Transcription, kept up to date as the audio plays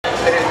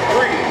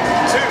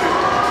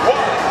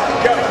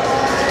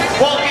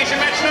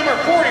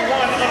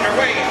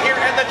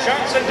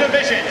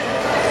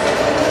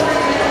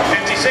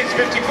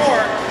36-54.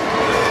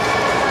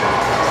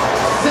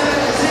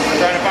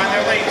 Trying to find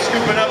their lane,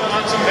 scooping up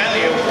on some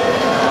value.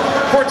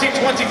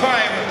 14-25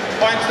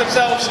 finds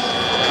themselves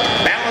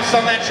balanced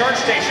on that charge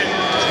station.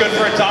 It's good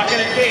for a dock and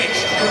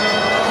engage.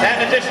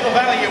 That additional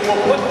value will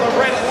put the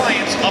Red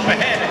Alliance up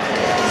ahead.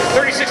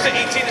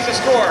 36-18 is the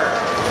score.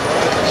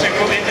 So we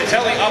move into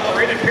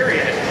tele-operated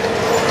period.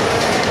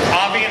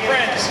 Avi and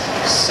Friends,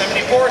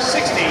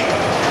 74-60.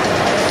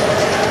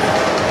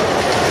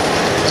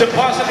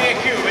 Deposit the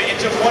cube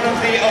into one of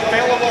the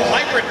available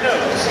hybrid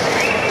nodes.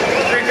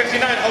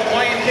 359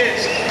 Hawaiian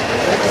Kids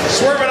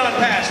swerving on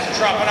past,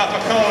 dropping off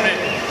a cone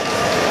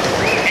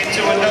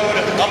into a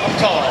node up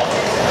tall.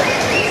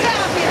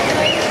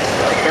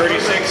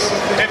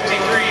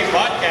 36-53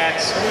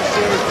 Bobcats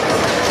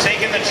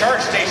taking the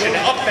charge station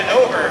up and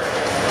over.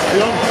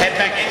 Head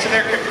back into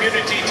their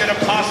community to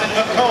deposit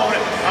a cone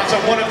onto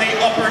one of the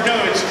upper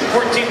nodes.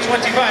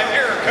 1425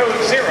 error code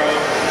 0.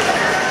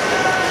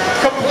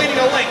 Completing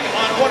a link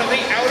on one of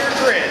the outer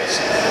grids.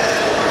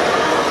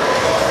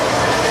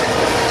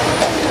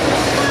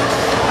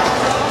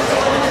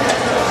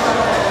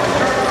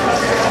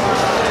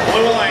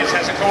 Blue Alliance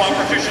has a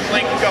cooperation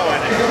link going.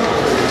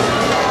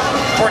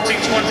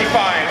 1425,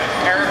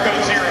 error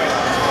code 0.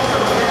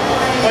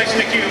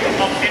 Placing the cube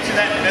up into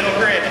that middle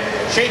grid.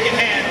 Shaking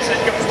hands and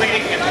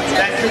completing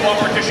that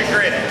cooperation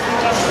grid.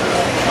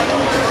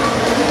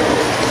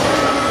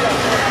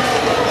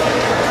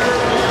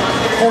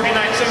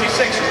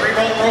 4976,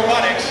 Revolt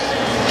Robotics.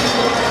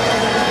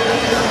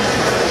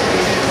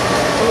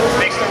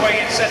 Makes their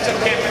way in, sets up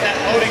camp in that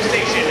loading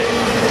station.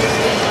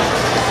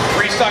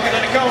 Restocking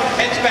on a cone,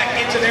 heads back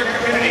into their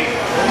community.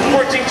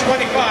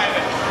 1425,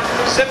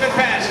 zipping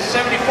past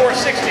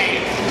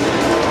 7460.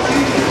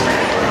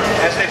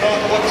 As they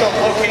both look to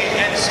locate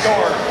and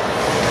score.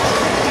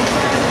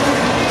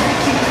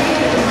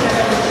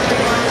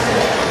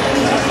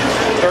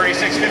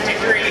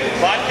 36-53,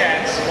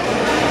 Bobcats.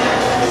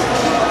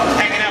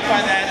 Hanging out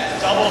by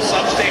that double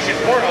substation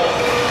portal.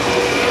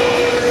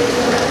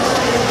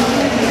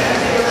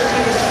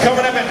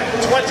 Coming up at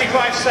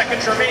 25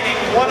 seconds remaining,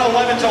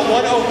 111 to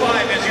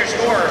 105 is your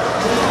score.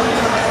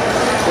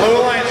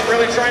 Blue Alliance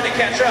really trying to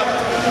catch up.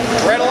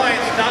 Red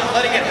Alliance not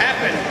letting it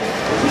happen.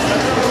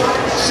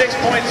 6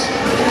 points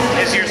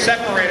is your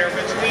separator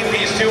between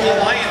these two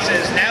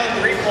alliances. Now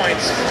 3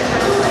 points.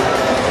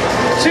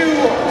 Two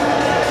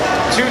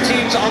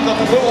teams on the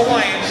Blue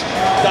Alliance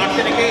docked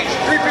and engaged.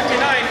 359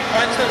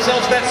 finds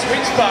themselves that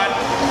sweet spot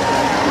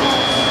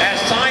as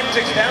time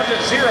ticks down to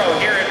 0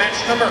 here in match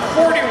number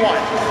 41.